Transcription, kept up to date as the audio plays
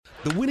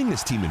The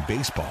winningest team in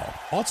baseball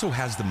also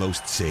has the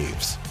most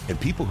saves, and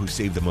people who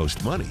save the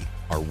most money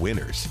are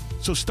winners.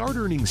 So start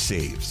earning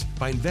saves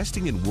by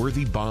investing in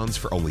worthy bonds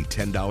for only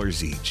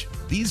 $10 each.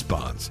 These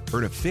bonds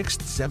earn a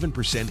fixed 7%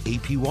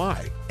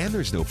 APY, and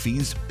there's no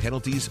fees,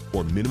 penalties,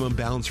 or minimum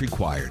balance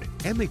required,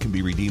 and they can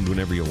be redeemed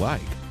whenever you like.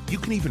 You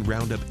can even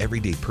round up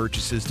everyday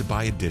purchases to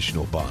buy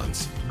additional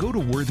bonds. Go to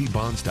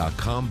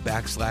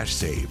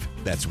worthybonds.com/save.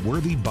 That's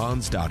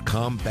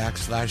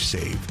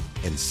worthybonds.com/save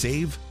and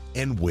save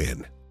and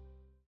win.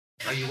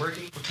 Are you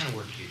working? What kind of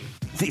work do you do?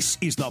 This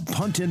is the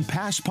Punt and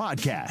Pass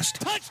Podcast.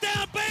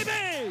 Touchdown,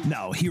 baby!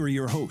 Now, here are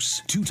your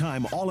hosts,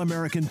 two-time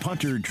All-American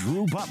punter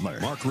Drew Butler.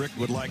 Mark Richt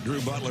would like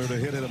Drew Butler to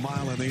hit it a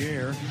mile in the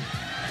air.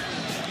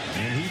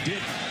 And he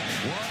did.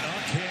 What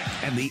a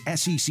kick. And the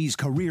SEC's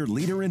career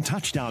leader in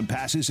touchdown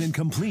passes and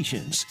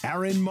completions,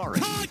 Aaron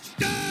Murray.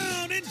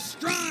 Touchdown in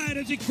stride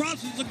as he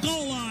crosses the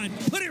goal line.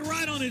 Put it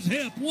right on his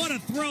hip. What a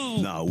throw.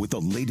 Now, with the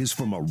latest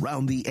from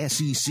around the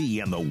SEC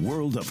and the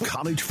world of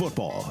college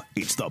football,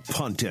 it's the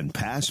Punt and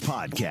Pass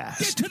Podcast.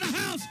 Get to the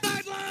house,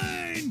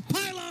 sideline,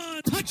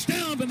 pylon,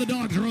 touchdown, and the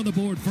Dogs are on the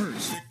board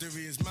first.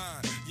 Victory is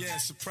mine, yeah,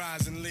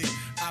 surprisingly.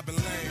 I've been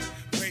laying,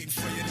 waiting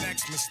for your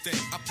next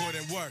mistake. I put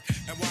in work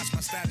and watch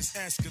my status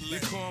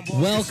escalate.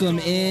 Welcome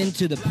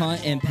into the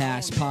Punt and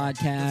Pass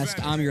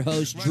Podcast. I'm your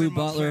host, Drew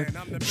Butler,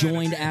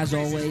 joined as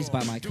always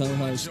by my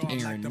co-host,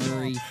 Aaron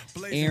Murray.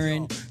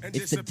 Aaron,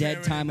 it's the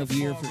dead time of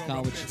year for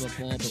college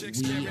football, but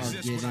we are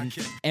giving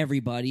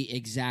everybody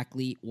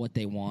exactly what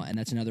they want, and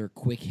that's another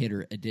quick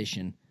hitter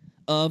edition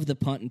of the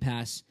Punt and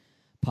Pass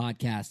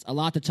Podcast. A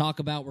lot to talk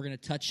about. We're going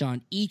to touch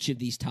on each of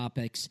these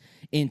topics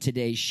in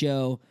today's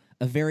show.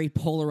 A very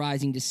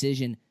polarizing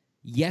decision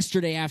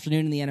yesterday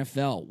afternoon in the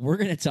NFL. We're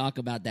going to talk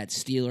about that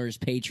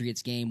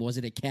Steelers-Patriots game. Was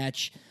it a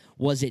catch?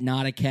 Was it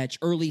not a catch?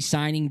 Early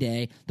signing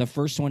day, the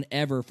first one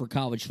ever for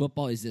college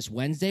football, is this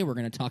Wednesday. We're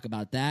going to talk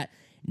about that.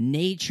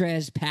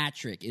 Natrez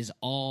Patrick is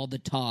all the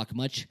talk,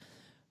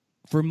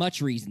 for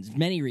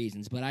many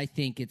reasons, but I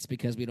think it's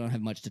because we don't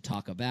have much to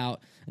talk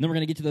about. And then we're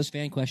going to get to those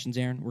fan questions,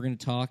 Aaron. We're going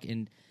to talk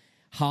and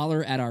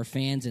holler at our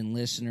fans and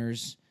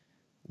listeners.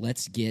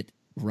 Let's get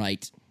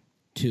right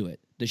to it.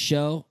 The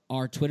show,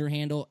 our Twitter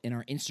handle, and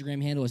our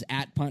Instagram handle is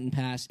at Punt and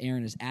Pass.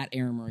 Aaron is at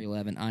Aaron Murray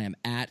 11. I am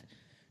at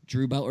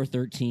Drew Butler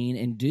 13.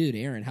 And dude,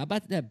 Aaron, how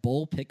about that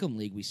bowl pick'em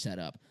league we set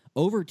up?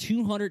 Over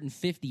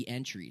 250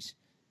 entries.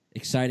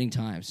 Exciting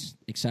times.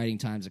 Exciting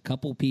times. A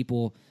couple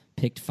people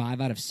picked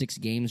 5 out of 6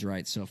 games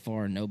right so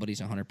far.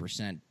 Nobody's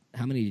 100%.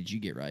 How many did you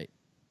get right?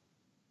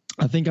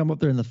 I think I'm up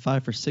there in the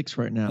 5 for 6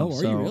 right now. Oh,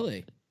 are you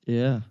really?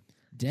 Yeah.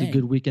 Dang. It's a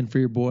good weekend for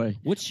your boy.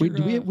 What's your,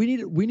 we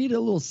need a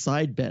little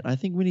side bet. I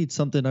think we need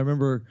something. I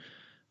remember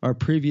our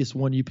previous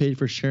one, you paid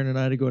for Sharon and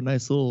I to go a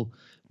nice little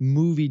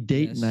movie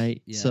date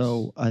night. Yes.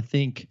 So I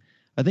think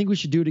we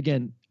should do it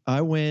again. I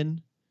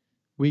win,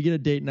 we get a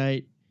date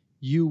night,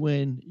 you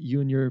win,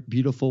 you and your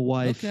beautiful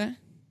wife. Okay.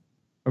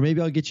 Or maybe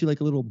I'll get you like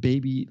a little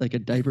baby, like a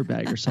diaper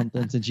bag or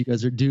something, since you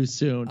guys are due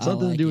soon.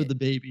 Something to do with the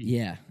baby.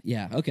 Yeah.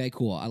 Okay,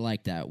 cool. I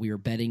like that. We are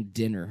betting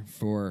dinner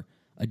for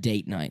a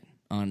date night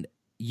on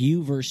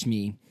you versus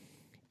me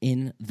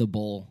in the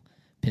bowl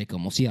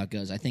pick'em. We'll see how it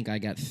goes. I think I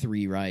got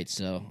 3 right,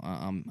 so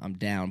I'm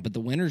down. But the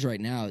winners right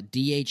now,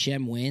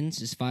 DHM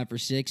wins is 5 for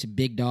 6.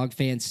 Big Dog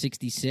Fan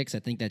 66. I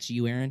think that's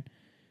you, Aaron.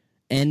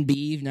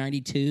 NB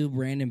 92.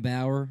 Brandon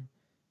Bauer.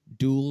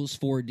 Duels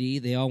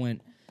 4D. They all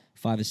went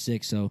 5 of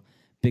 6. So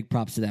big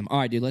props to them. All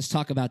right, dude, let's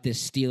talk about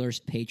this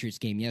Steelers-Patriots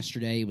game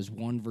yesterday. It was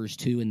 1 versus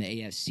 2 in the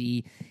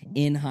AFC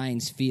in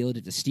Heinz Field.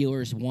 If the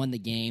Steelers won the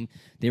game,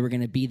 they were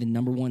going to be the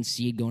number 1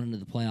 seed going into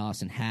the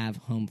playoffs and have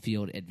home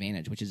field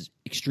advantage, which is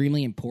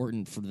extremely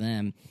important for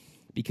them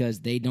because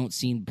they don't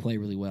seem to play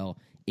really well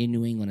in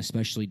New England,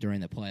 especially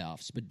during the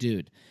playoffs. But,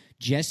 dude,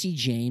 Jesse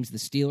James, the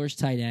Steelers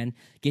tight end,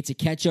 gets a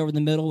catch over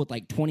the middle with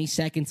like 20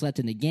 seconds left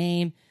in the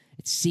game.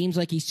 It seems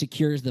like he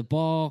secures the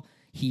ball.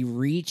 He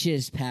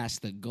reaches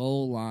past the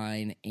goal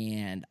line,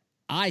 and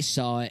I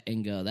saw it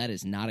and go, that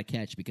is not a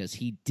catch because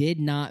he did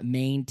not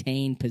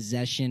maintain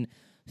possession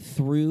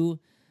through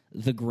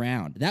the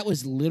ground. That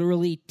was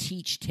literally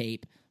teach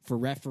tape for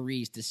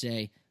referees to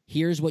say,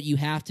 here's what you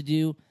have to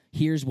do,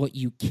 here's what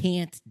you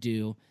can't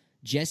do.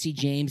 Jesse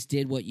James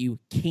did what you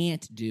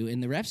can't do,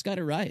 and the refs got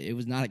it right. It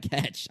was not a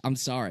catch. I'm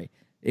sorry.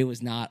 It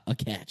was not a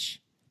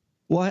catch.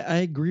 Well, I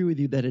agree with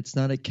you that it's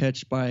not a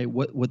catch by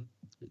what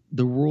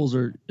the rules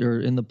are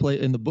in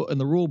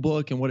the rule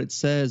book and what it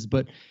says,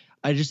 but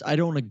I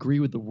don't agree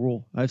with the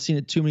rule. I've seen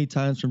it too many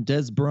times from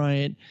Des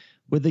Bryant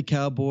with the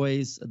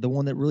Cowboys, the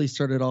one that really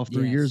started off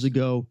 3 years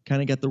ago,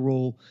 kind of got the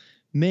rule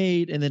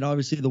made, and then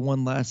obviously the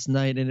one last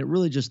night, and it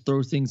really just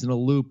throws things in a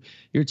loop.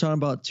 You're talking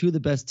about 2 of the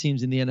best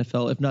teams in the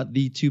NFL, if not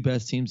the 2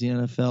 best teams in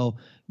the NFL,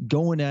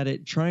 going at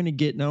it, trying to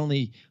get not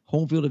only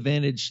home field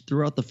advantage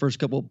throughout the first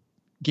couple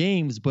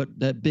games, but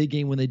that big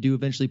game when they do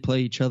eventually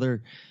play each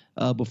other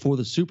before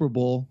the Super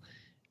Bowl.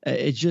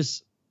 It's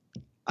just,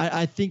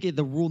 I think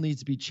the rule needs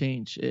to be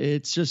changed.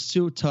 It's just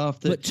so tough.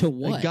 But to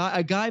what?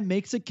 A guy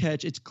makes a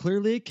catch. It's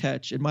clearly a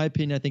catch. In my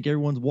opinion, I think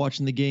everyone's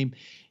watching the game.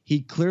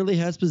 He clearly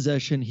has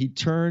possession. He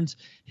turns,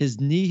 his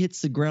knee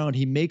hits the ground.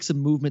 He makes a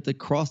movement to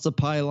cross the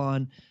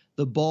pylon.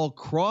 The ball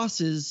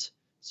crosses,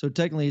 so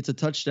technically it's a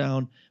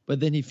touchdown, but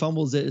then he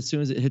fumbles it as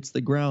soon as it hits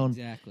the ground.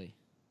 Exactly.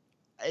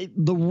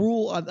 The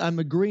rule, I'm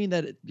agreeing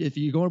that if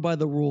you're going by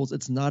the rules,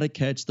 it's not a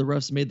catch. The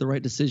refs made the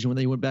right decision when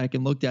they went back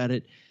and looked at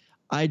it.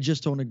 I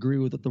just don't agree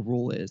with what the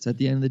rule is. At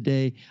the end of the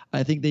day,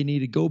 I think they need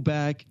to go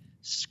back,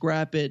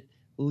 scrap it,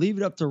 leave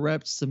it up to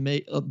refs to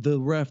make the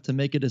ref to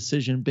make a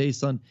decision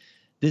based on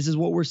this is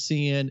what we're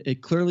seeing.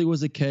 It clearly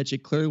was a catch.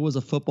 It clearly was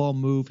a football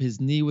move.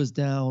 His knee was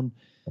down,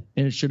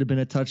 and it should have been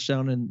a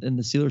touchdown, and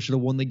the Steelers should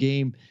have won the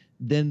game.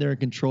 Then they're in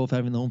control of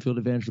having the home field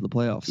advantage for the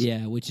playoffs.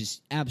 Yeah, which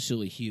is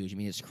absolutely huge. I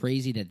mean, it's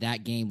crazy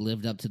that game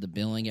lived up to the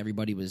billing.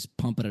 Everybody was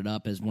pumping it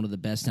up as one of the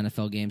best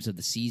NFL games of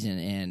the season,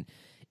 and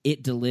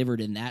it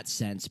delivered in that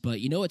sense.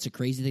 But you know it's a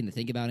crazy thing to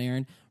think about,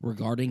 Aaron,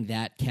 regarding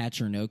that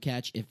catch or no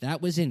catch? If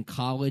that was in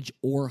college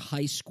or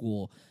high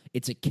school,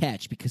 it's a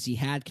catch because he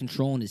had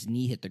control and his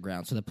knee hit the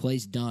ground. So the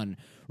play's done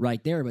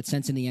right there. But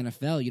since in the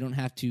NFL,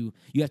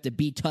 you have to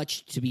be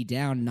touched to be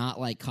down, not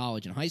like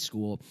college and high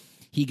school.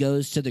 He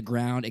goes to the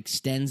ground,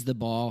 extends the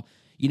ball.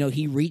 You know,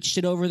 he reached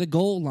it over the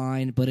goal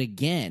line, but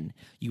again,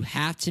 you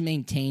have to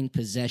maintain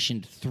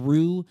possession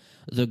through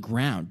the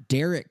ground.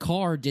 Derek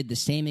Carr did the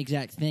same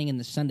exact thing in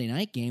the Sunday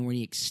night game where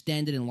he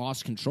extended and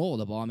lost control of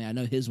the ball. I mean, I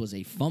know his was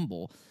a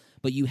fumble,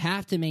 but you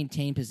have to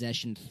maintain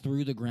possession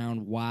through the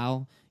ground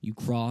while you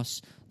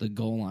cross the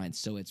goal line.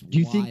 So it's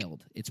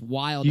wild. It's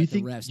wild that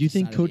the refs. Do you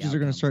think coaches are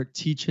going outcome. to start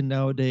teaching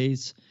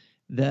nowadays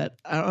that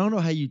I don't know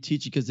how you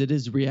teach it because it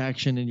is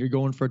reaction and you're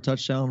going for a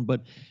touchdown,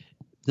 but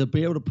to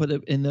be able to put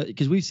it in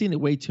because we've seen it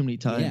way too many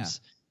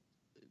times.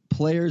 Yeah.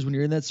 Players, when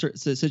you're in that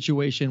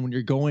situation, when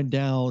you're going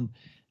down,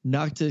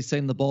 not to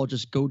extend the ball,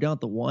 just go down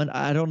to one.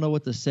 I don't know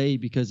what to say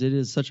because it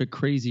is such a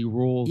crazy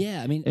rule.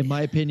 Yeah, I mean, in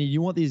my opinion,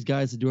 you want these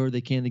guys to do whatever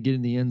they can to get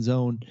in the end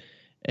zone.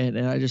 And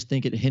I just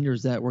think it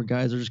hinders that where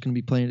guys are just going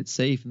to be playing it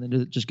safe and then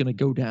they're just going to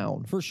go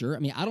down. For sure. I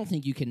mean, I don't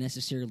think you can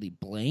necessarily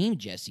blame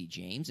Jesse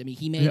James. I mean,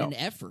 he made an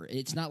effort.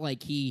 It's not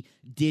like he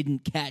didn't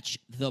catch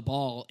the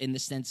ball in the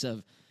sense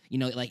of, you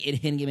know, like it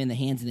hitting him in the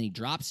hands and then he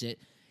drops it.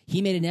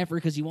 He made an effort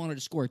because he wanted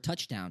to score a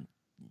touchdown.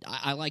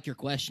 I like your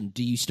question.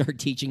 Do you start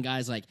teaching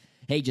guys like,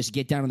 hey, just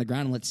get down on the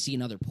ground and let's see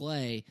another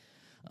play?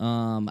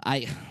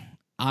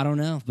 I don't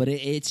know, but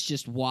it's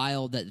just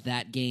wild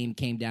that game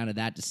came down to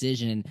that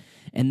decision.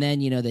 And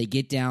then, you know, they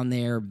get down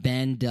there.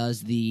 Ben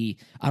does I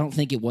don't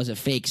think it was a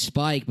fake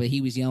spike, but he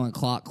was yelling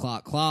clock,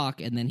 clock,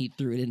 clock, and then he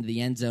threw it into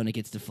the end zone. It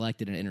gets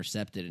deflected and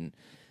intercepted, and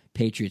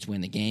Patriots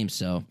win the game.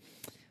 So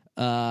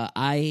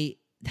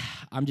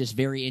I'm just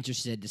very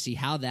interested to see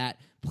how that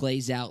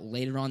plays out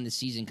later on in the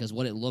season because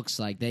what it looks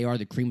like, they are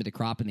the cream of the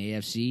crop in the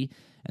AFC,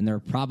 and they're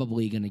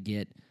probably going to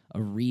get a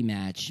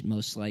rematch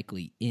most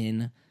likely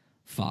in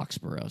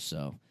Foxborough.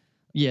 So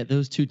yeah,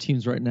 those two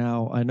teams right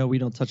now, I know we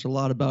don't touch a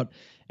lot about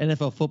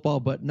NFL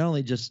football, but not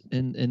only just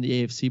in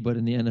the AFC, but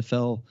in the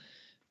NFL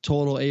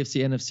total,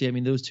 AFC, NFC. I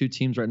mean, those two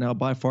teams right now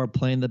by far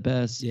playing the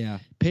best. Yeah.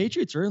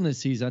 Patriots early in this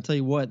season, I'll tell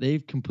you what,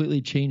 they've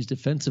completely changed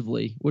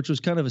defensively, which was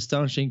kind of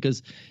astonishing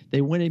because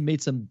they went and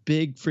made some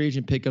big free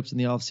agent pickups in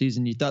the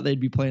offseason. You thought they'd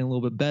be playing a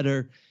little bit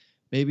better.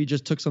 Maybe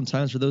just took some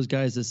time for those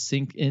guys to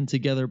sink in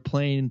together,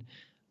 playing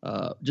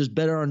just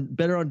better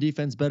on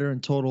defense, better in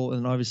total.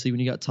 And obviously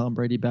when you got Tom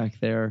Brady back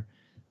there,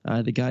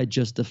 the guy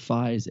just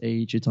defies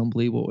age. It's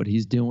unbelievable what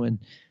he's doing.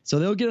 So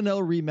they'll get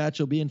another rematch.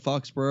 It'll be in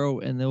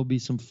Foxborough, and there'll be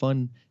some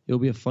fun. It'll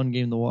be a fun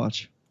game to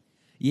watch.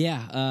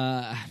 Yeah,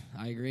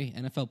 I agree.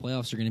 NFL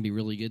playoffs are going to be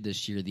really good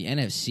this year. The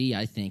NFC,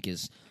 I think,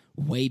 is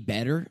way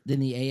better than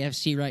the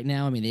AFC right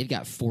now. I mean, they've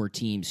got 4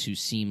 teams who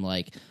seem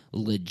like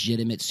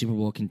legitimate Super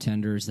Bowl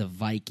contenders. The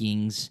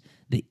Vikings,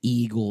 the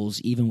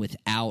Eagles, even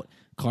without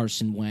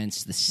Carson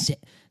Wentz, the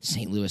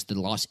St. Louis, the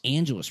Los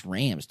Angeles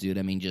Rams, dude.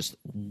 I mean, just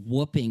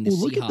whooping the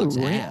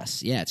Seahawks'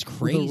 ass. Yeah, it's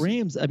crazy. Well, the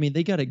Rams, I mean,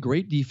 they got a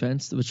great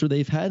defense, which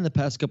they've had in the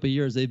past couple of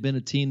years. They've been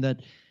a team that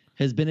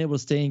has been able to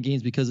stay in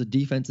games because of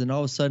defense. And all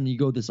of a sudden, you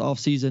go this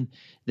offseason,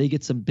 they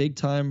get some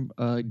big-time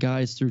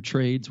guys through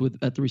trades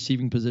at the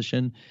receiving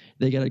position.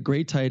 They got a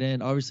great tight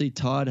end. Obviously,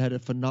 Todd had a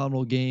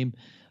phenomenal game.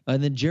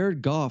 And then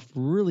Jared Goff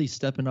really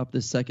stepping up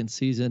this second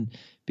season,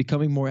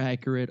 becoming more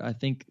accurate. I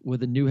think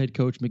with a new head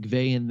coach,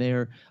 McVay, in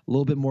there, a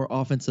little bit more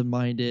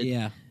offensive-minded.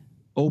 Yeah.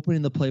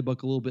 Opening the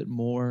playbook a little bit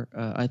more.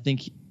 I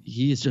think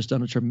he has just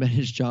done a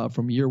tremendous job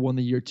from year 1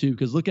 to year 2.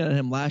 Because looking at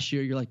him last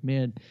year, you're like,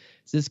 man,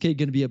 is this kid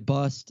going to be a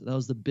bust? That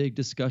was the big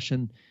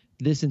discussion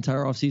this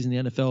entire offseason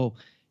in the NFL.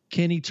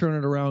 Can he turn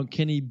it around?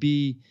 Can he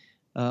be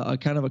a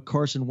kind of a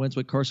Carson Wentz,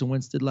 what Carson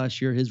Wentz did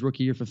last year, his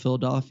rookie year for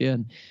Philadelphia?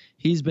 And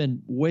he's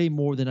been way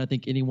more than I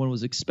think anyone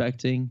was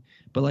expecting.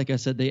 But like I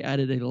said, they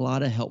added a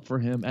lot of help for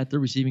him at the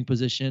receiving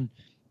position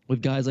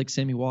with guys like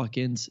Sammy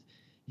Watkins.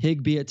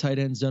 Higbee at tight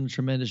end's done a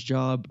tremendous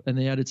job, and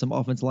they added some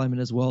offensive linemen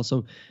as well.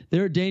 So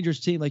they're a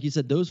dangerous team. Like you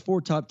said, those 4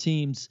 top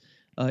teams,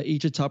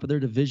 each at top of their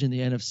division, the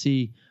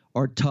NFC,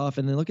 are tough.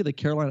 And then look at the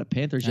Carolina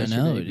Panthers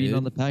yesterday beating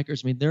on the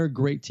Packers. I mean, they're a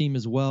great team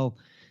as well.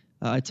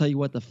 I tell you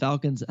what, the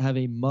Falcons have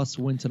a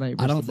must-win tonight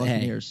versus the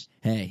Buccaneers.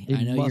 Hey,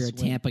 I know you're a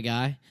Tampa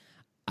guy.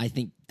 I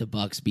think the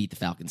Bucks beat the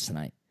Falcons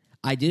tonight.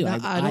 I do. No,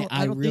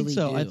 I don't really think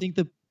so.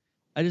 do.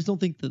 I just don't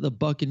think that the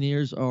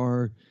Buccaneers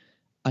are.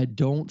 I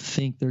don't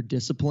think they're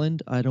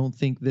disciplined. I don't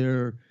think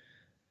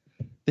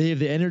they have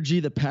the energy,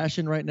 the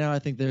passion right now. I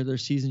think their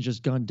season's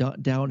just gone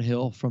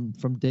downhill from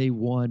day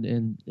one,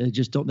 and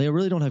they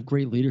really don't have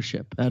great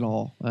leadership at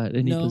all at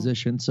any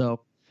position.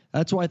 So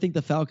that's why I think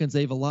the Falcons,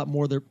 they have a lot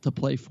more to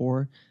play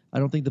for. I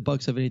don't think the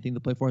Bucks have anything to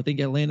play for. I think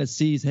Atlanta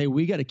sees, hey,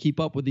 we got to keep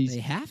up with these.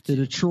 They have to.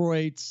 The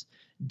Detroits.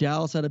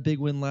 Dallas had a big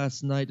win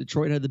last night.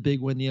 Detroit had the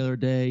big win the other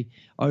day.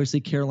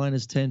 Obviously,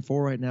 Carolina's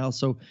 10-4 right now.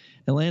 So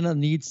Atlanta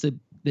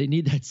they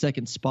need that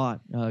second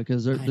spot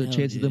because the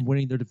chances of them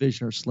winning their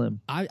division are slim.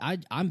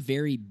 I'm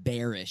very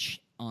bearish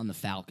on the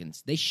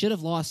Falcons. They should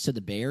have lost to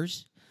the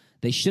Bears.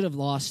 They should have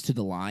lost to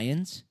the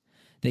Lions.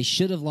 They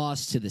should have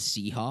lost to the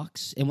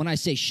Seahawks. And when I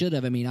say should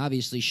have, I mean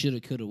obviously should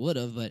have, could have, would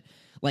have. But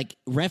like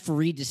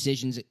referee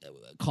decisions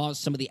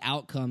caused some of the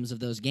outcomes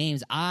of those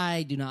games.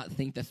 I do not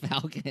think the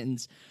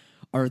Falcons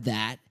are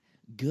that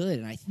good,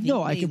 and I think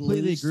I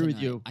completely agree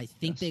with you. I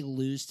think they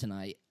lose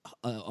tonight.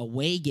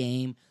 Away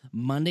game,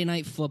 Monday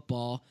Night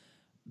Football.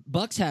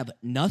 Bucks have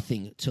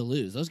nothing to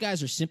lose. Those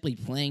guys are simply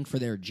playing for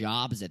their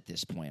jobs at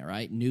this point,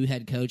 right? New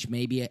head coach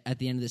maybe at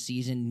the end of the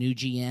season, new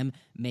GM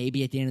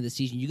maybe at the end of the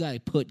season. You got to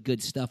put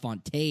good stuff on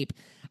tape.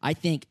 I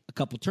think a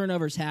couple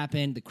turnovers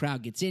happen, the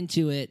crowd gets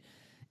into it,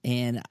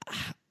 and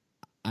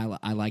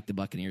I like the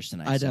Buccaneers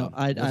tonight. I know.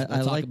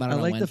 I like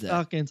the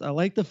Falcons. I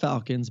like the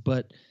Falcons,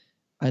 but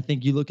I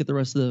think you look at the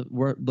rest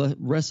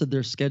of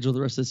their schedule,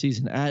 the rest of the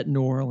season at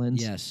New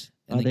Orleans. Yes,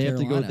 they have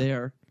to go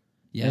there.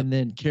 Yep. And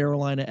then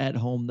Carolina at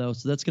home, though.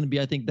 So that's going to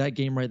be, I think, that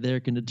game right there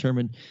can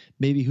determine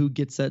maybe who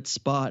gets that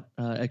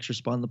extra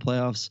spot in the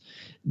playoffs.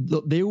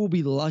 They will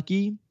be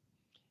lucky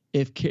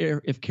if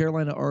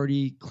Carolina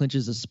already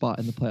clinches a spot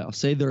in the playoffs.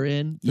 Say they're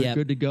in, they're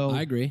good to go.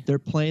 I agree. They're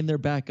playing their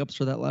backups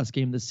for that last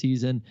game of the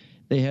season.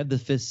 They have the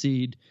 5th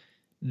seed.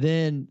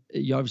 Then,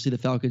 obviously, the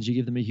Falcons, you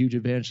give them a huge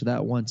advantage to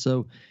that one.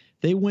 So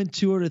they win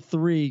 2 out of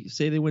 3.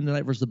 Say they win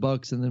tonight versus the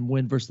Bucks and then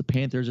win versus the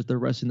Panthers if they're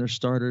resting their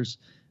starters.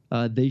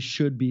 They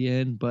should be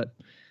in, but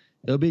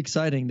it'll be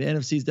exciting. The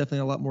NFC is definitely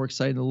a lot more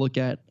exciting to look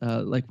at.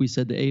 Like we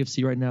said, the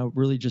AFC right now,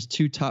 really just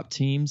 2 top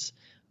teams.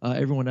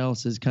 Everyone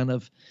else is kind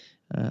of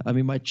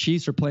my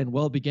Chiefs are playing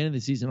well beginning of the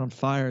season on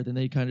fire. Then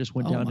they kind of just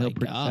went downhill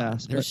pretty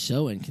fast. They're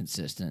so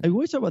inconsistent. We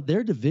always talk about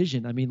their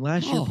division.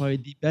 Last year, probably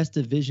the best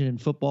division in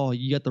football.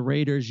 You got the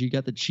Raiders, you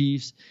got the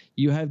Chiefs,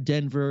 you have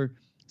Denver.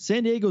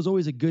 San Diego is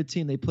always a good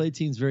team. They play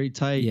teams very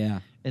tight. Yeah.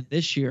 And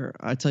this year,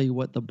 I tell you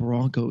what, the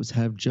Broncos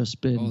have just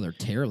been. Oh, they're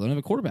terrible. They don't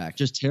have a quarterback.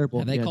 Just terrible.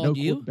 Have they called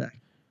you? Quarterback.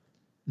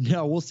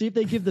 No, we'll see if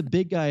they give the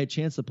big guy a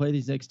chance to play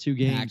these next 2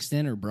 games.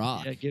 Paxton or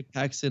Brock? Yeah, give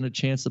Paxton a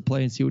chance to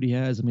play and see what he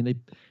has.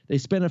 They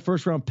spent a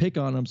first-round pick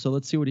on him, so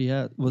let's see what he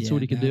has. Let's see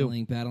what he can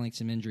do. Battling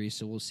some injuries,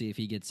 so we'll see if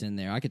he gets in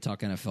there. I could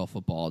talk NFL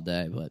football all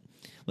day, but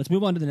let's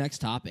move on to the next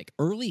topic.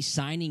 Early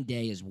signing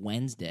day is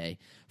Wednesday.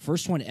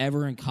 First one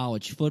ever in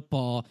college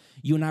football.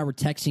 You and I were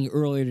texting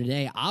earlier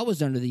today. I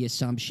was under the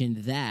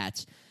assumption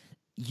that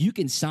you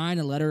can sign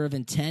a letter of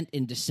intent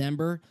in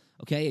December,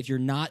 okay, if you're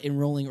not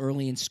enrolling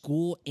early in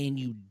school and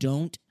you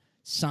don't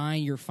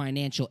sign your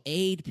financial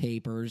aid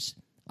papers.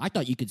 I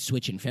thought you could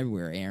switch in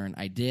February, Aaron.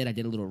 I did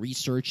a little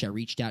research. I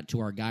reached out to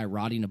our guy,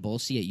 Roddy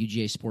Nabulsi at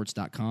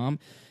UGAsports.com,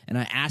 and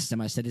I asked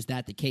him, I said, is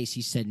that the case?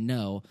 He said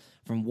no.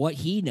 From what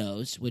he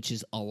knows, which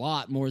is a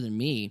lot more than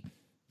me,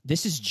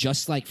 this is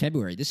just like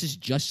February. This is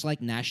just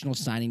like National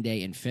Signing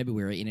Day in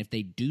February, and if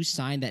they do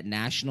sign that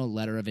national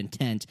letter of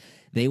intent,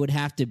 they would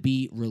have to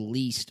be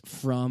released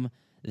from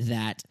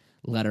that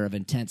letter of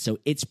intent. So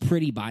it's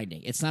pretty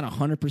binding. It's not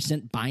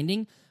 100%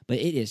 binding, but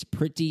it is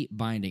pretty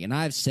binding. And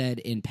I've said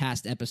in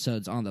past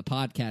episodes on the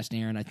podcast,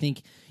 Aaron, I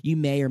think you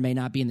may or may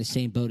not be in the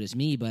same boat as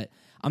me, but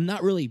I'm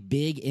not really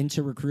big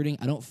into recruiting.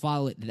 I don't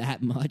follow it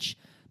that much.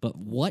 But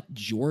what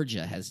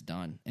Georgia has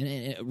done,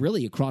 and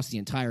really across the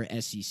entire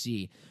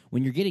SEC,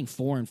 when you're getting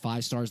 4 and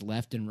 5 stars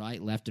left and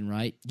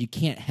right, you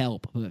can't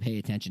help but pay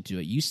attention to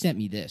it. You sent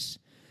me this.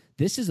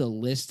 This is a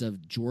list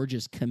of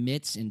Georgia's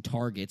commits and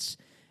targets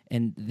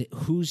and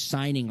who's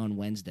signing on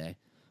Wednesday.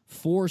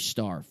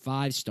 4-star,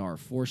 5-star,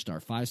 4-star,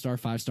 5-star,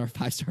 5-star,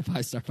 5-star,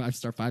 5-star,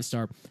 5-star,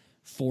 5-star,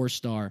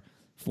 4-star,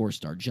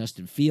 4-star.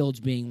 Justin Fields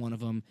being one of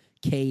them.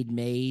 Cade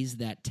Mays,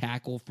 that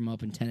tackle from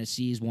up in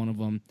Tennessee, is one of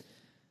them.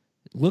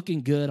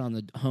 Looking good on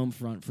the home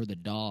front for the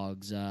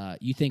Dogs.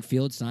 You think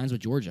Fields signs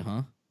with Georgia,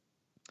 huh?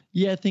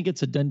 Yeah, I think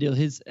it's a done deal.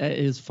 His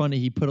is funny.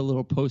 He put a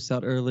little post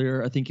out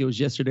earlier. I think it was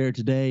yesterday or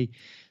today,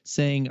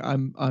 saying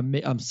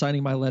I'm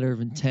signing my letter of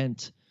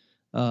intent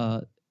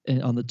on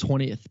the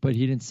 20th, but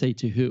he didn't say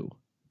to who.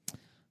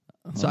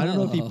 So I don't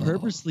know if he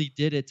purposely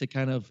did it to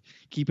kind of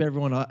keep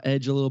everyone on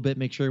edge a little bit,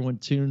 make sure everyone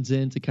tunes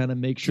in to kind of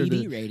make sure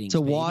ratings, to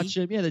watch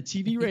him. Yeah, the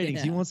TV ratings.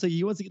 Yeah. He wants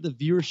to get the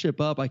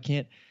viewership up. I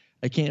can't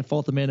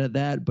fault the man at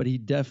that, but he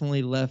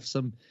definitely left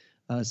some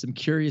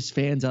curious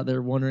fans out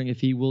there wondering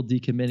if he will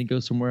decommit and go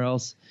somewhere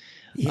else.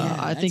 Yeah,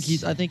 I think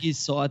he's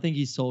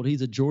sold.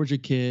 He's a Georgia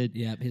kid.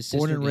 Yep, his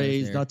born sister and goes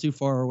raised, there. not too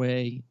far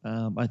away.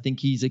 I think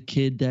he's a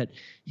kid that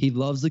he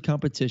loves the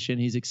competition.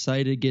 He's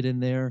excited to get in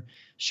there,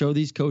 show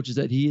these coaches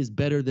that he is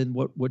better than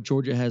what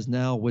Georgia has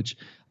now, which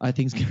I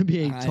think is going to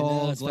be a I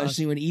tall, know,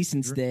 especially when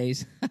Eason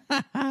stays.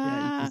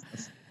 But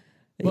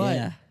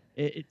Yeah.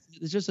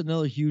 it's just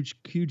another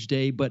huge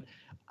day. But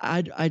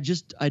I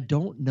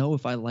don't know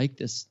if I like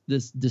this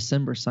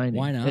December signing.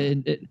 Why not?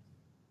 And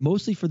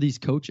mostly for these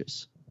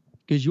coaches,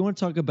 because you want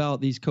to talk about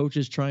these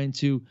coaches trying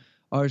to,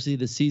 obviously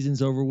the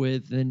season's over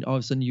with, and all of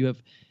a sudden you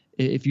have,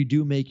 if you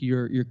do make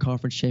your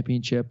conference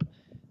championship,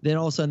 then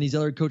all of a sudden these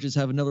other coaches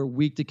have another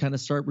week to kind of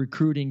start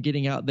recruiting,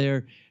 getting out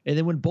there. And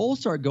then when bowls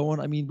start going,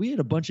 I mean, we had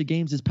a bunch of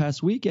games this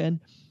past weekend.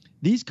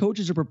 These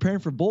coaches are preparing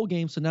for bowl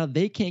games, so now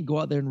they can't go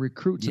out there and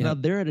recruit. So now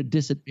they're at a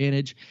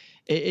disadvantage.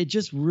 It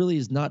just really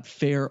is not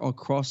fair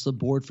across the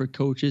board for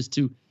coaches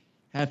to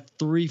have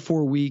 3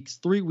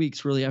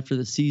 weeks really after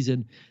the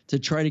season to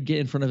try to get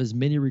in front of as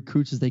many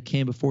recruits as they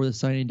can before the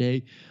signing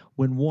day.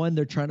 When one,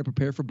 they're trying to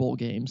prepare for bowl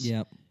games.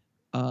 Yep.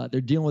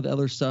 They're dealing with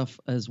other stuff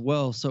as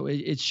well. So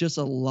it's just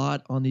a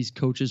lot on these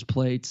coaches'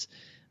 plates.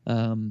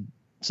 So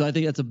I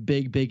think that's a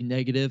big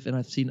negative,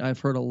 and I've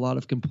heard a lot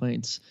of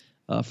complaints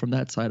from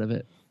that side of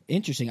it.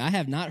 Interesting. I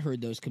have not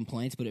heard those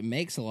complaints, but it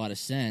makes a lot of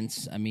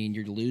sense. I mean,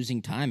 you're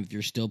losing time if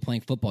you're still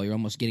playing football. You're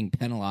almost getting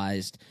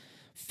penalized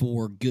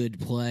for good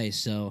play.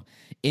 So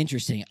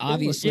interesting.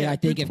 Obviously, I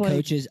think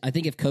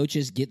if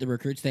coaches get the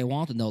recruits they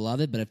want, then they'll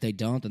love it. But if they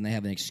don't, then they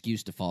have an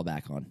excuse to fall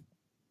back on.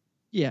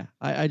 Yeah,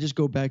 I just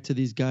go back to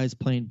these guys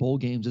playing bowl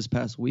games this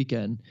past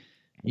weekend.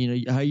 You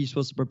know, how are you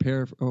supposed to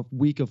prepare for a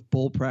week of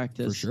bowl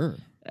practice? For sure.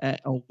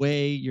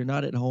 Away, you're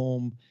not at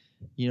home.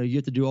 You know, you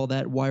have to do all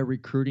that while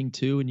recruiting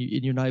too, and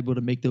you're not able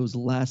to make those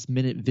last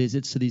minute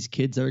visits to these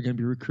kids that are going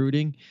to be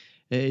recruiting.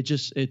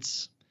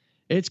 It's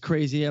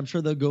crazy. I'm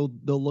sure they'll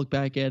look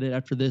back at it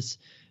after this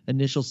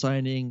initial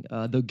signing.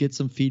 They'll get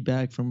some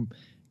feedback from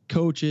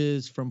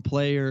coaches, from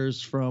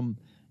players, from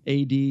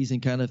ADs,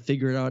 and kind of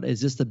figure it out. Is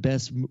this the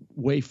best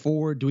way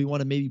forward? Do we want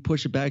to maybe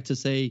push it back to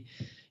say,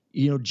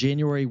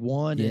 January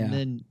 1 and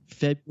then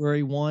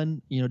February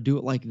 1, do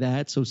it like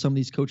that. So some of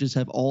these coaches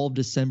have all of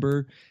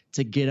December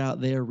to get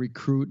out there,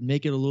 recruit,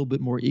 make it a little bit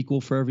more equal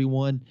for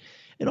everyone.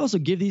 And also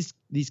give these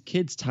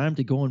kids time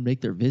to go and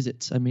make their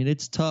visits. I mean,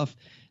 it's tough.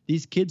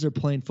 These kids are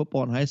playing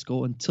football in high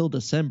school until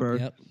December.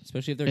 Yep,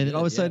 especially if they're and good. then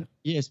all of a sudden,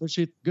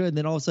 especially if they're good. And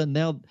then all of a sudden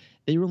now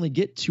they only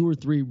get 2 or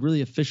 3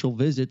 really official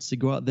visits to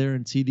go out there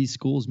and see these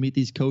schools, meet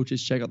these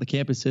coaches, check out the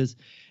campuses,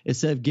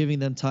 instead of giving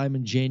them time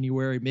in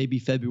January, maybe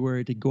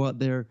February, to go out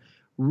there,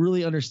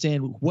 really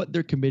understand what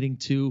they're committing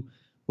to,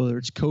 whether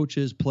it's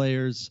coaches,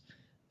 players.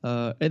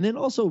 And then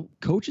also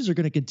coaches are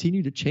going to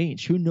continue to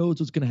change. Who knows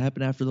what's going to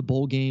happen after the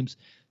bowl games?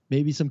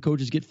 Maybe some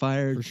coaches get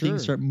fired. For sure.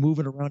 Things start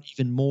moving around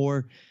even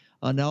more.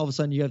 Now all of a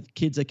sudden you have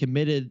kids that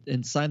committed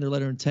and signed their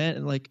letter of intent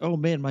and like, oh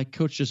man, my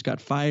coach just got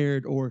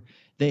fired, or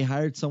they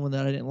hired someone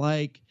that I didn't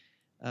like.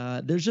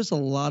 There's just a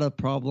lot of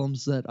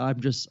problems that I'm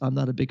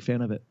not a big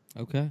fan of it.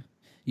 Okay.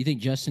 You think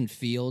Justin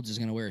Fields is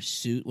going to wear a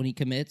suit when he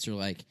commits, or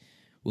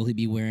will he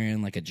be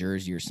wearing like a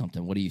jersey or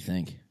something? What do you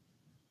think?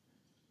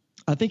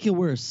 I think he'll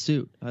wear a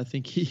suit. I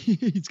think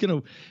he's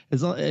going to,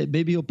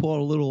 maybe he'll pull out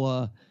a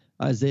little,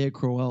 Isaiah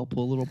Crowell,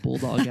 pull a little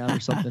bulldog out or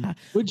something.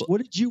 What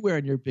did you wear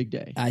on your big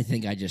day? I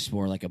think I just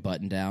wore like a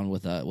button down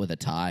with a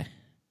tie.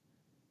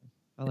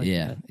 I like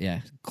Yeah, that.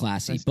 yeah,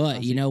 classy. Nice, But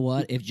classy. you know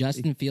what? If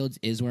Justin Fields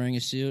is wearing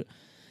a suit,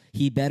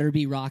 he better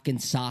be rocking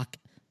Sock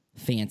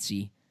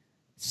Fancy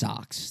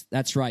socks.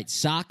 That's right.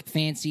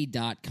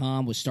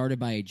 SockFancy.com was started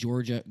by a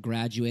Georgia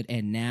graduate,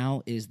 and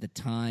now is the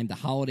time. The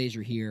holidays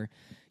are here.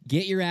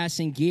 Get your ass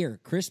in gear.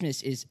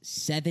 Christmas is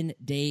 7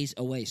 days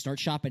away. Start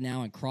shopping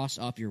now and cross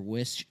off your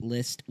wish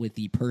list with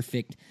the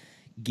perfect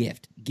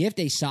gift. Gift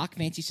a Sock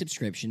Fancy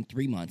subscription,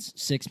 3 months,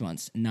 6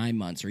 months, 9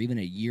 months, or even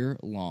a year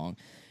long.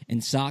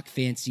 And Sock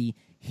Fancy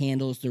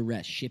handles the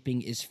rest.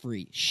 Shipping is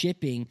free.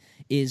 Shipping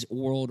is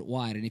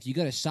worldwide. And if you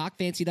go to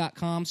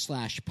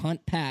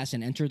sockfancy.com/puntpass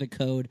and enter the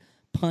code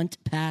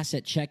PUNTPASS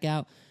at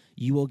checkout,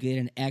 you will get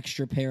an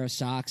extra pair of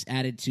socks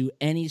added to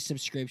any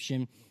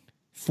subscription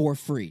for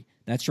free.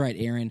 That's right,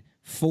 Aaron,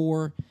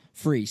 for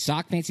free.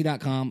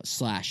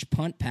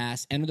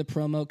 Sockfancy.com/puntpass. Enter the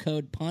promo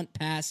code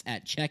PUNTPASS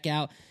at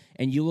checkout,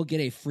 and you will get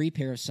a free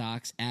pair of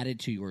socks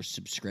added to your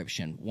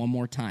subscription. One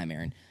more time,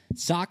 Aaron.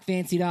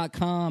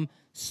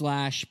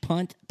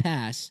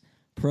 Sockfancy.com/puntpass.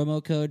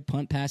 Promo code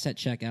PUNTPASS at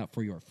checkout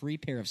for your free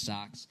pair of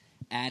socks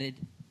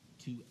added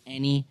to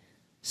any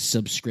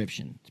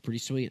subscription. It's pretty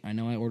sweet. I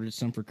know I ordered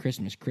some for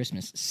Christmas.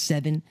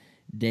 7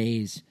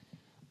 days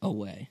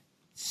away.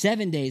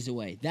 7 days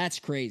away. That's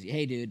crazy.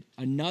 Hey, dude,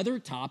 another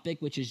topic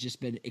which has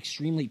just been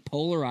extremely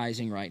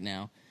polarizing right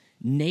now,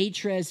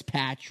 Natrez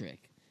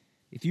Patrick.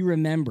 If you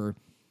remember,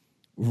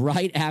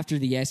 right after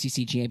the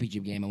SEC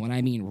championship game, and when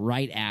I mean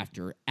right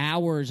after,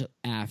 hours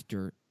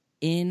after,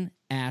 in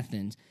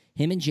Athens,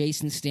 him and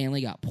Jason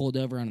Stanley got pulled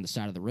over on the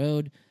side of the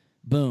road.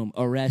 Boom,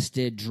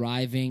 arrested,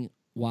 driving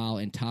while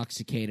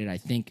intoxicated, I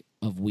think,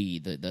 of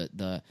weed.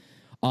 The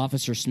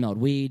Officer smelled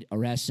weed,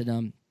 arrested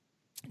him.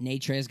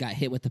 Natrez got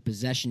hit with a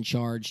possession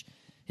charge.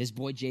 His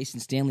boy Jason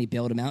Stanley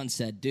bailed him out and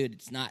said, dude,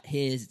 it's not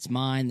his, it's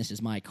mine. This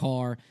is my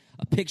car.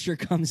 A picture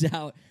comes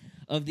out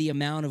of the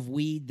amount of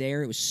weed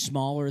there. It was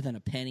smaller than a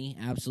penny.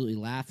 Absolutely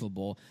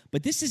laughable.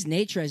 But this is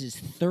Natrez's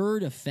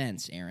third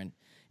offense, Aaron.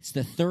 It's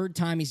the third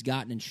time he's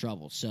gotten in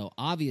trouble. So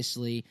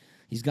obviously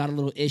he's got a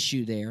little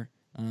issue there.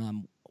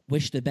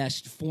 Wish the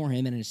best for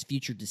him and his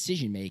future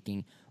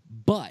decision-making.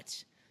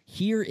 But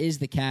here is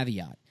the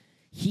caveat.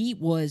 He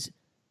was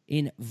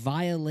in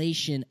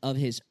violation of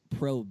his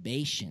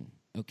probation,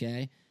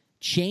 okay?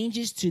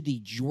 Changes to the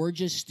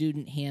Georgia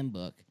Student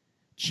Handbook,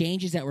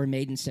 changes that were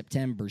made in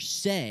September,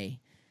 say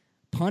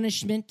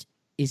punishment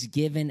is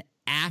given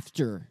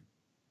after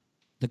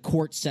the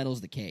court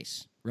settles the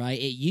case, right?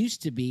 It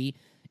used to be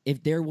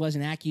if there was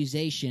an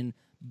accusation,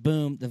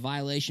 boom, the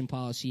violation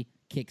policy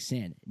kicks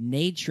in.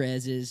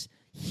 Natrez's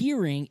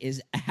hearing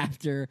is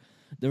after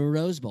the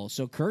Rose Bowl.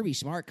 So Kirby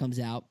Smart comes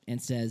out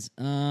and says,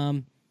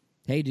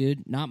 hey,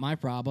 dude, not my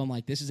problem.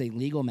 Like, this is a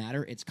legal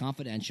matter. It's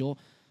confidential.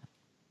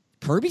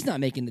 Kirby's not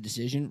making the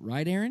decision,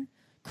 right, Aaron?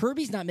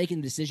 Kirby's not making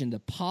the decision. The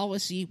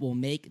policy will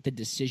make the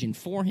decision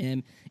for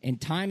him. And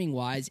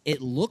timing-wise,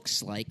 it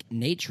looks like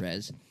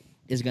Natrez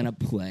is going to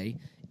play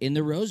in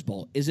the Rose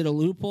Bowl. Is it a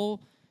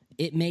loophole?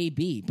 It may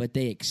be, but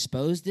they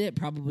exposed it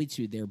probably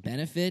to their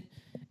benefit.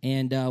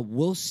 And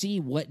we'll see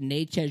what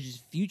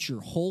Natrez's future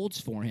holds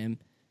for him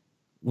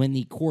when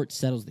the court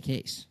settles the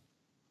case.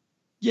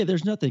 Yeah,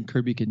 there's nothing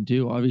Kirby can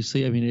do,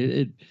 obviously. I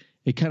mean,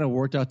 it kind of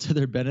worked out to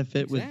their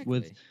benefit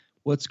with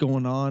what's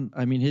going on.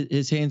 I mean,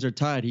 his hands are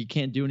tied. He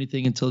can't do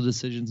anything until the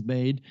decision's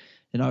made.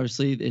 And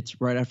obviously, it's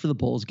right after the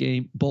bowl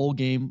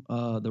game,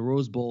 the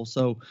Rose Bowl.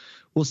 So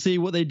we'll see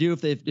what they do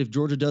if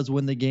Georgia does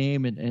win the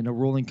game and a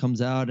ruling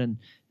comes out and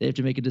they have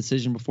to make a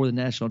decision before the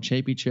national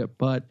championship.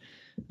 But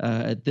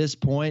at this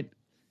point,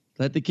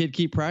 let the kid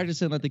keep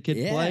practicing, let the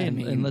kid play,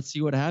 and let's see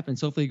what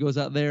happens. Hopefully he goes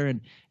out there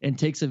and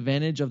takes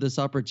advantage of this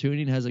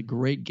opportunity and has a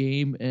great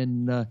game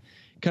and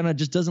kind of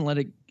just doesn't let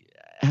it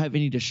have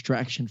any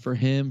distraction for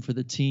him, for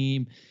the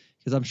team.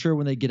 Because I'm sure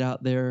when they get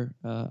out there,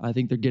 I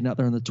think they're getting out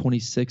there on the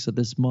 26th of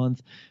this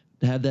month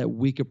to have that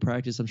week of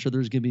practice. I'm sure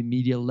there's going to be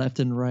media left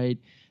and right.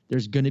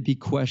 There's going to be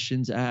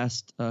questions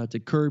asked to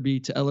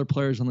Kirby, to other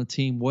players on the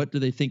team. What do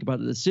they think about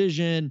the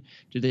decision?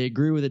 Do they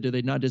agree with it? Do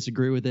they not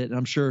disagree with it? And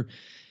I'm sure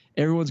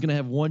everyone's going to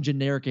have one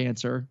generic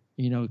answer,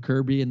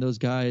 Kirby and those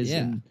guys. Yeah.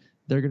 And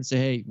they're going to say,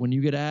 hey, when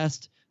you get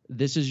asked,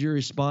 this is your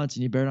response,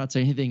 and you better not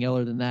say anything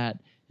other than that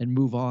and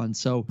move on.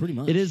 So pretty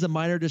much, it is a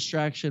minor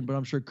distraction, but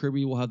I'm sure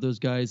Kirby will have those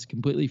guys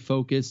completely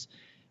focused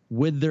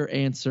with their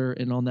answer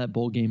and on that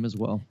bowl game as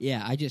well.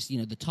 Yeah, I just,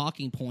 the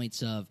talking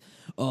points of,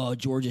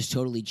 Georgia's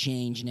totally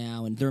changed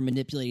now, and they're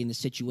manipulating the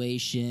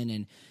situation,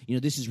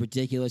 and, this is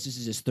ridiculous. This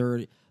is his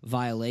third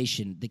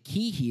violation. The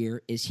key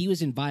here is he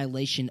was in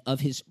violation of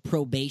his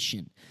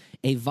probation.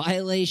 A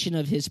violation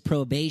of his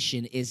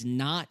probation is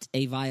not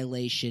a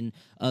violation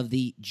of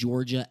the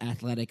Georgia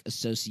Athletic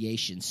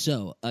Association.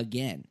 So,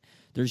 again,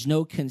 there's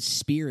no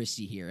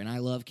conspiracy here, and I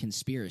love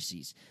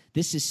conspiracies.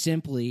 This is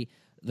simply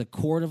the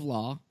court of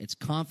law. It's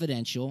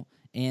confidential,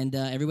 and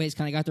everybody's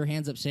kind of got their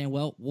hands up saying,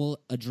 well, we'll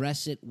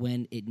address it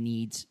when it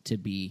needs to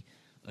be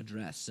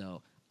addressed.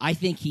 So I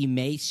think he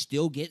may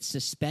still get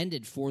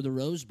suspended for the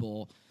Rose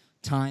Bowl.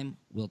 Time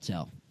will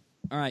tell.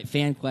 All right,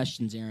 fan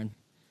questions, Aaron.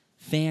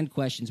 Fan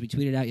questions. We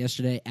tweeted out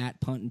yesterday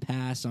at Punt and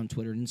Pass on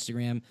Twitter and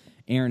Instagram.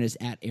 Aaron is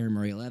at Aaron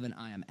Murray 11.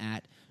 I am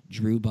at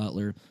Drew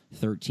Butler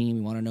 13.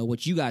 We want to know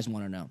what you guys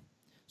want to know.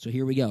 So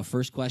here we go.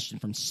 First question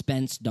from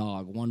Spence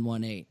Dog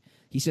 118.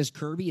 He says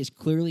Kirby is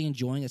clearly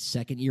enjoying a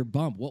second-year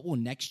bump. What will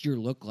next year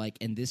look like,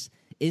 and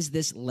is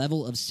this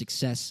level of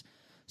success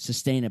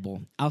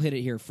sustainable? I'll hit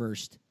it here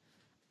first.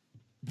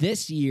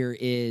 This year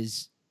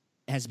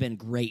has been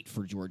great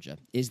for Georgia.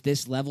 Is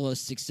this level of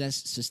success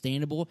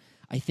sustainable?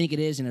 I think it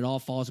is, and it all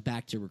falls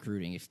back to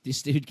recruiting. If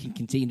this dude can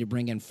continue to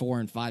bring in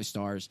 4 and 5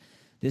 stars,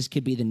 this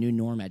could be the new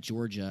norm at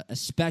Georgia,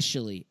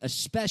 especially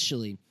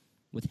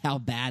with how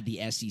bad the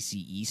SEC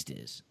East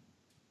is.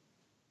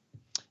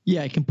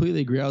 Yeah, I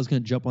completely agree. I was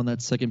going to jump on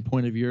that second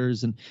point of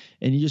yours, and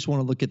you just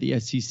want to look at the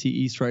SEC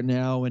East right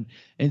now.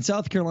 And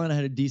South Carolina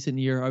had a decent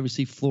year.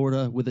 Obviously,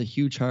 Florida with a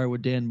huge hire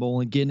with Dan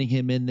Mullen, getting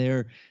him in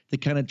there to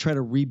kind of try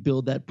to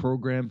rebuild that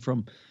program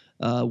from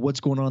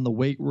what's going on in the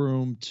weight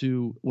room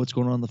to what's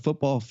going on in the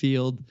football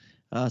field.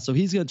 So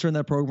he's going to turn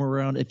that program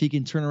around. If he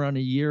can turn around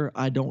a year,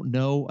 I don't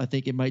know. I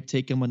think it might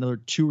take him another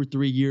 2 or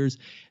 3 years,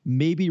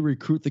 maybe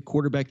recruit the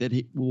quarterback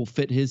that will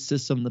fit his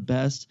system the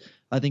best.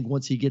 I think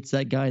once he gets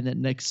that guy in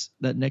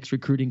that next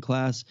recruiting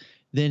class,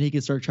 then he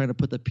can start trying to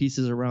put the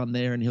pieces around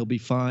there and he'll be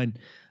fine.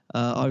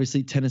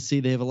 Obviously,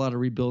 Tennessee, they have a lot of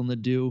rebuilding to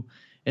do.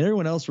 And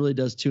everyone else really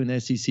does too in the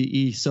SEC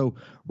East. So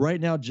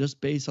right now, just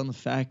based on the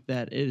fact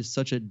that it is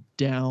such a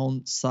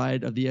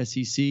downside of the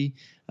SEC,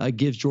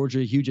 gives Georgia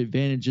a huge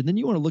advantage. And then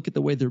you want to look at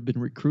the way they've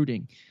been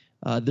recruiting.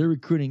 They're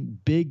recruiting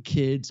big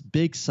kids,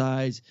 big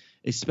size,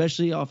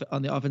 especially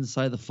on the offensive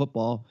side of the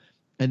football.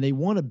 And they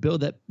want to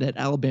build that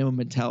Alabama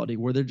mentality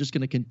where they're just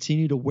going to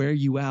continue to wear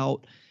you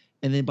out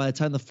And then by the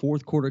time the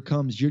fourth quarter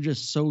comes, you're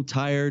just so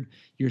tired.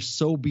 You're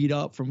so beat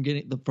up from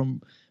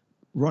from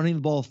running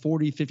the ball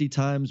 40, 50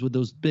 times with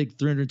those big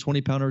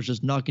 320-pounders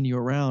just knocking you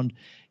around.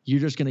 You're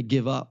just going to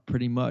give up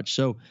pretty much.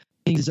 So I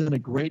think he's done a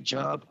great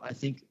job. I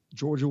think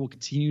Georgia will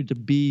continue to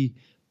be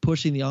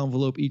pushing the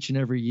envelope each and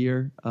every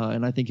year.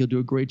 And I think he'll do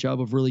a great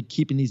job of really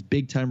keeping these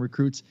big-time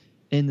recruits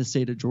in the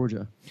state of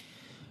Georgia.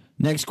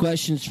 Next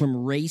question is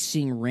from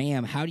Racing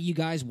Ram. How do you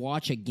guys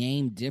watch a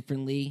game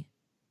differently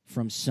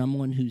from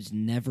someone who's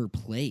never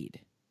played?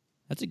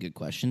 That's a good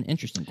question.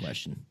 Interesting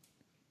question.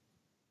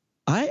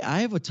 I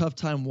have a tough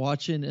time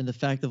watching, and the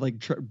fact of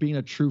being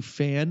a true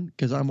fan,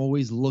 because I'm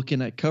always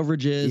looking at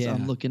coverages. Yeah.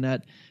 I'm looking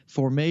at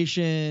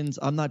formations.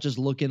 I'm not just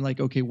looking like,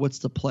 okay, what's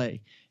the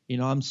play? You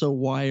know, I'm so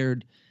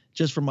wired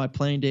just from my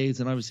playing days,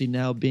 and obviously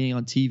now being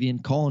on TV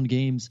and calling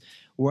games,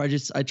 where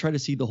I try to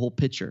see the whole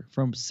picture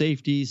from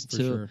safeties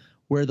to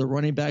where the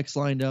running backs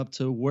lined up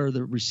to where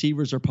the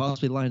receivers are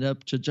possibly lined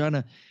up to trying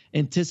to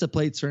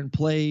anticipate certain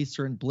plays,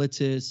 certain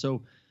blitzes.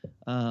 So,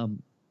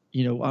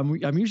 you know,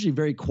 I'm usually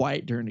very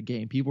quiet during the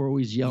game. People are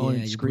always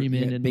yelling and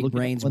screaming and big looking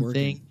brain's at one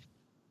working. thing.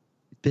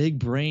 Big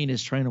brain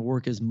is trying to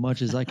work as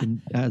much as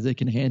as it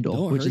can handle,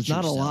 Don't which hurt is not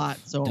yourself. a lot.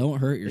 So don't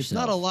hurt yourself. It's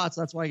not a lot,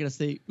 so that's why I got to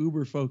stay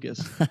uber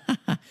focused.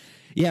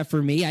 Yeah,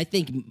 for me, I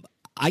think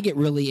I get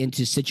really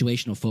into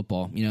situational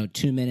football. You know,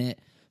 2-minute,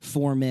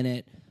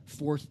 4-minute,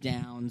 fourth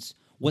downs.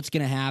 What's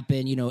going to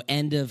happen? You know,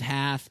 end of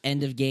half,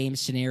 end of game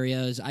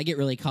scenarios. I get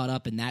really caught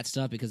up in that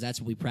stuff because that's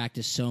what we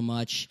practice so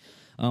much.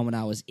 When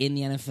I was in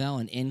the NFL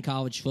and in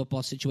college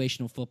football,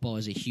 situational football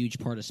is a huge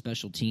part of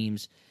special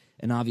teams.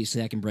 And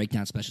obviously I can break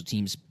down special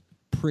teams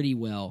pretty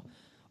well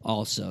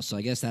also. So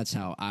I guess that's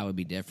how I would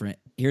be different.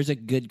 Here's a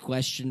good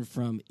question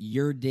from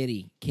Your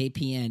Diddy,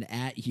 KPN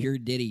at Your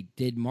Diddy.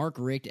 Did Mark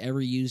Richt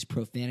ever use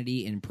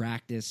profanity in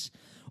practice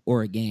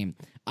or a game?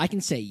 I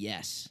can say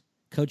yes.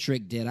 Coach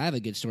Richt did. I have a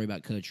good story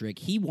about Coach Richt.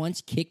 He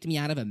once kicked me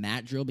out of a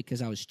mat drill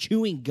because I was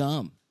chewing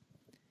gum,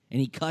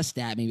 and he cussed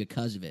at me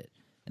because of it.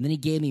 And then he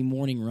gave me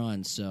morning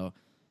runs. So,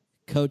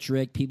 Coach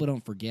Rick, people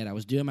don't forget. I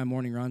was doing my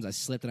morning runs. I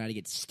slipped and I had to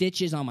get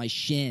stitches on my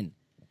shin.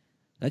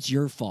 That's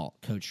your fault,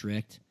 Coach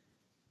Rick.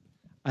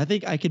 I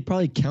think I could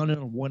probably count it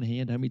on one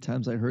hand how many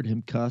times I heard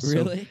him cuss.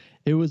 Really? So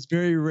it was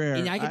very rare.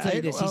 And I can tell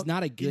you this. He's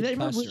not a good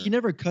cusser. He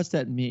never cussed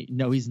at me.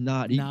 No, he's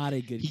not. Not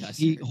a good cusser.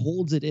 He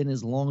holds it in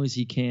as long as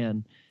he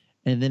can,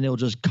 and then it'll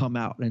just come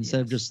out. Instead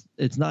of just,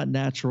 it's not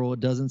natural. It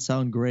doesn't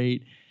sound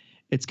great.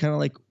 It's kind of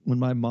like when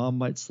my mom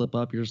might slip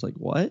up, you're just like,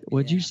 what?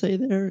 What'd you say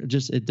there?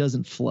 It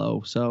doesn't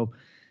flow. So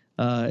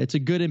it's a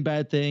good and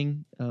bad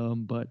thing.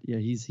 But yeah,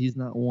 he's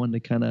not one to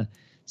kind of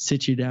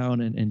sit you down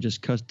and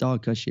just cuss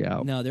you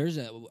out. No, there's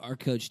our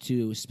coach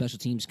too, special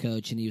teams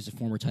coach, and he was a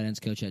former tight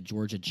ends coach at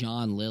Georgia,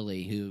 John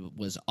Lilly, who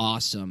was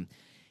awesome.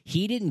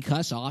 He didn't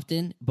cuss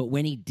often, but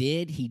when he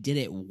did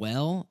it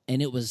well,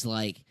 and it was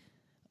like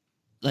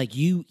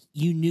you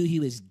knew he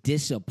was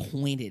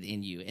disappointed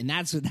in you, and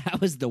that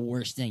was the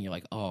worst thing. You're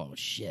like, oh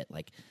shit,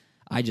 like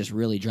I just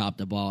really dropped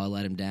the ball. I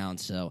let him down.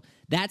 So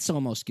that's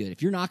almost good.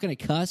 If you're not going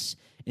to cuss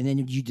and then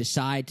you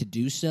decide to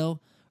do so,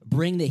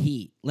 bring the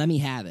heat. Let me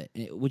have it.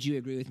 Would you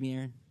agree with me,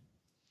 Aaron?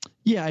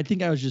 Yeah, I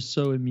think I was just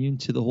so immune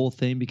to the whole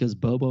thing because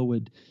Bobo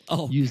would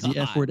use the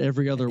F word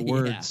every other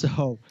word. Yeah.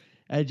 So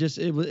I'm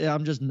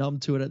just numb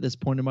to it at this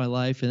point in my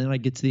life. And then I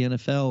get to the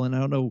NFL, and I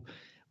don't know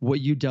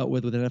what you dealt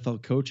with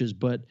NFL coaches,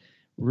 but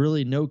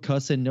really no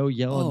cussing, no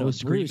yelling, no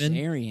screaming. Bruce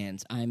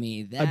Arians. I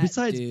mean, that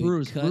besides dude,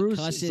 Bruce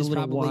cusses is a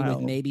little probably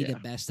wild. maybe the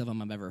best of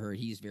them I've ever heard.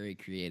 He's very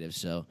creative.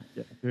 So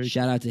very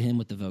shout out to him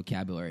with the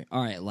vocabulary.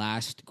 All right,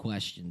 last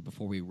question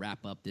before we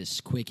wrap up this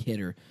quick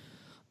hitter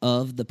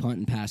of the Punt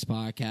and Pass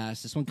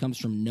podcast. This one comes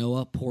from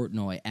Noah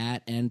Portnoy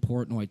at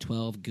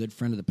nportnoy12, good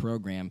friend of the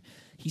program.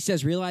 He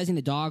says, realizing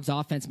the Dogs'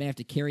 offense may have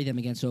to carry them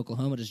against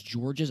Oklahoma, does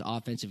Georgia's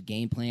offensive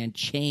game plan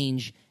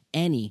change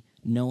any,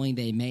 knowing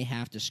they may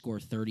have to score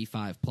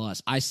 35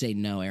 plus? I say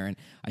no, Aaron.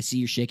 I see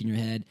you shaking your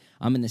head.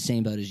 I'm in the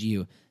same boat as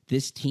you.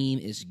 This team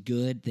is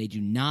good. They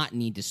do not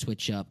need to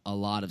switch up a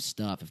lot of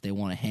stuff if they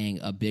want to hang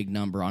a big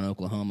number on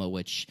Oklahoma,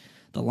 which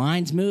the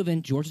line's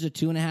moving. Georgia's a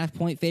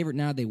 2.5-point favorite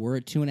now. They were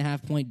a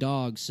 2.5-point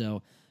dog.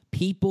 So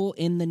people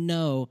in the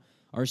know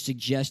are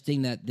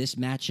suggesting that this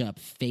matchup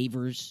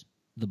favors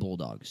the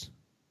Bulldogs.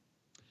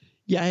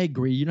 Yeah, I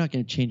agree. You're not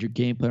going to change your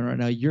game plan right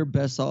now. Your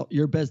best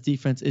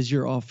defense is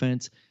your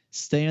offense.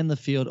 Stay on the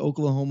field.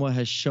 Oklahoma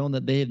has shown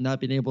that they have not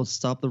been able to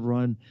stop the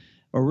run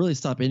or really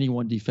stop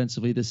anyone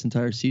defensively this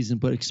entire season,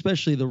 but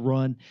especially the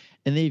run.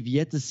 And they've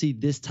yet to see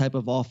this type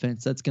of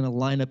offense that's going to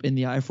line up in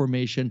the I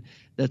formation,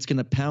 that's going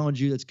to pound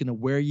you, that's going to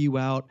wear you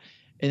out.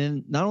 And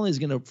then not only is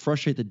it going to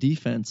frustrate the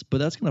defense, but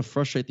that's going to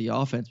frustrate the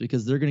offense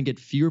because they're going to get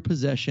fewer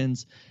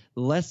possessions,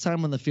 less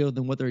time on the field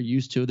than what they're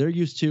used to. They're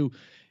used to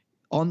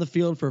on the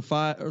field for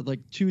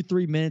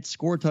 2-3 minutes,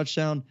 score a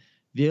touchdown.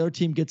 The other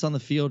team gets on the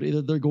field,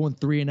 either they're going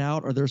 3 and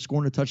out or they're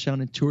scoring a touchdown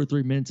in 2 or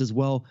 3 minutes as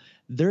well.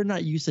 They're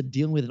not used to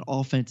dealing with an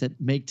offense that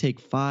may take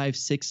 5,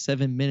 6,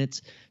 7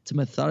 minutes to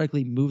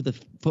methodically move the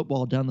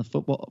football down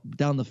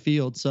the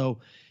field. So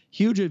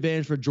huge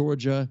advantage for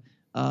Georgia.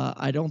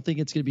 I don't think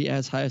it's going to be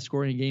as high a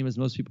scoring game as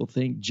most people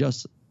think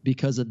just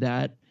because of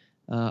that.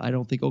 I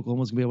don't think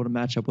Oklahoma's going to be able to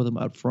match up with them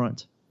up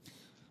front.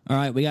 All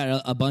right, we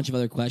got a bunch of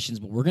other questions,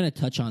 but we're going to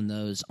touch on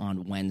those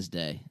on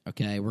Wednesday,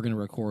 okay? We're going to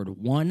record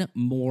one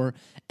more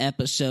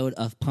episode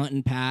of Punt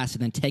and Pass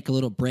and then take a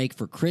little break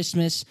for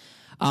Christmas.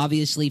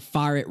 Obviously,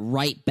 fire it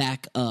right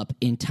back up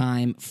in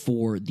time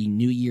for the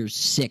New Year's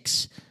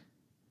 6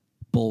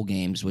 bowl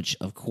games, which,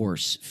 of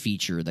course,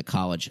 feature the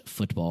college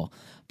football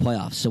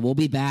playoffs. So we'll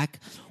be back.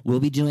 We'll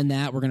be doing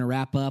that. We're going to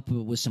wrap up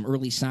with some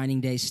early signing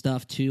day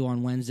stuff, too,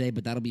 on Wednesday,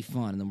 but that'll be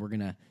fun. And then we're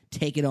going to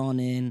take it on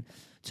in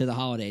to the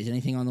holidays.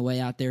 Anything on the way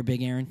out there,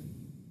 Big Aaron?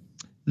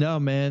 No,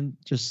 man.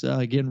 Just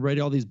getting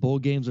ready. All these bowl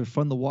games are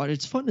fun to watch.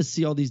 It's fun to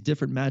see all these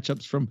different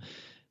matchups from,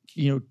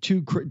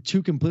 two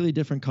completely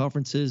different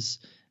conferences,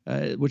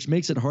 which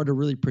makes it hard to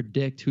really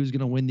predict who's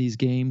going to win these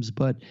games.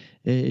 But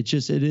it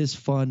is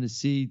fun to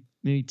see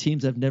maybe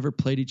teams that have never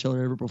played each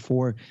other ever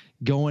before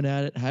going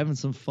at it, having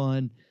some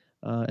fun.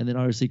 And then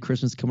obviously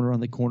Christmas coming around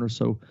the corner.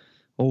 So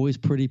always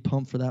pretty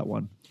pumped for that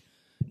one.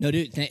 No,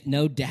 dude,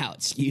 no doubt.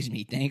 Excuse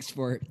me. Thanks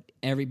for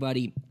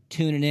everybody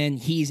tuning in.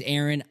 He's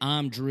Aaron.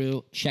 I'm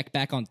Drew. Check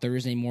back on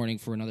Thursday morning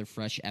for another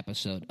fresh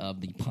episode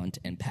of the Punt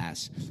and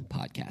Pass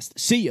podcast.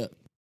 See ya.